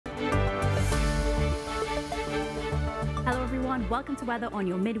everyone, welcome to Weather on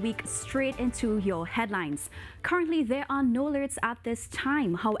your midweek, straight into your headlines. Currently, there are no alerts at this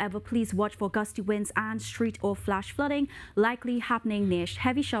time. However, please watch for gusty winds and street or flash flooding, likely happening near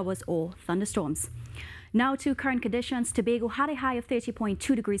heavy showers or thunderstorms. Now to current conditions. Tobago had a high of 30.2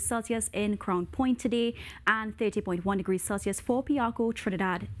 degrees Celsius in Crown Point today and 30.1 degrees Celsius for Piarco,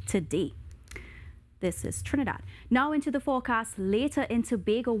 Trinidad today. This is Trinidad. Now into the forecast. Later in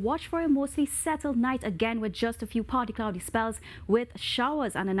Tobago, watch for a mostly settled night again with just a few partly cloudy spells with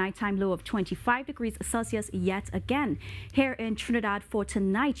showers and a nighttime low of 25 degrees Celsius yet again. Here in Trinidad for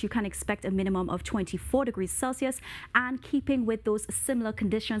tonight, you can expect a minimum of 24 degrees Celsius and keeping with those similar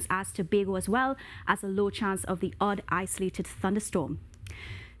conditions as Tobago as well as a low chance of the odd isolated thunderstorm.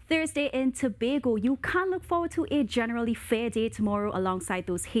 Thursday in Tobago, you can look forward to a generally fair day tomorrow alongside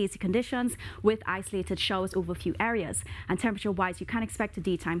those hazy conditions with isolated showers over a few areas. And temperature-wise, you can expect a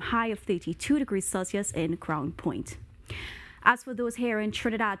daytime high of 32 degrees Celsius in Crown Point. As for those here in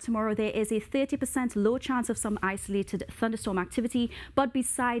Trinidad, tomorrow there is a 30% low chance of some isolated thunderstorm activity. But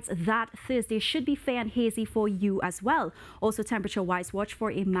besides that, Thursday should be fair and hazy for you as well. Also temperature-wise, watch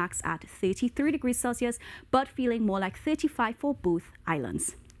for a max at 33 degrees Celsius, but feeling more like 35 for both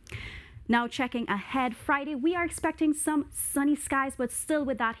islands. Now checking ahead, Friday we are expecting some sunny skies, but still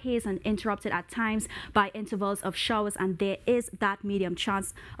with that haze and interrupted at times by intervals of showers, and there is that medium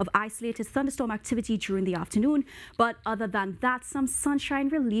chance of isolated thunderstorm activity during the afternoon. But other than that, some sunshine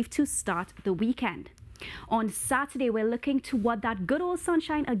relief to start the weekend. On Saturday, we're looking toward that good old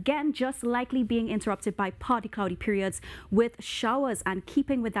sunshine again, just likely being interrupted by partly cloudy periods with showers and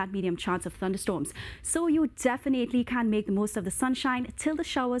keeping with that medium chance of thunderstorms. So you definitely can make the most of the sunshine till the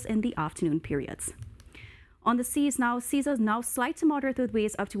showers in the afternoon periods. On the seas are now slight to moderate with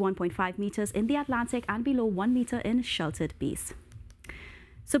waves up to 1.5 meters in the Atlantic and below 1 meter in sheltered bays.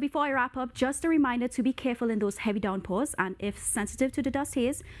 So before I wrap up, just a reminder to be careful in those heavy downpours, and if sensitive to the dust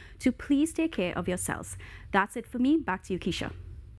haze, to please take care of yourselves. That's it for me. Back to you, Keisha.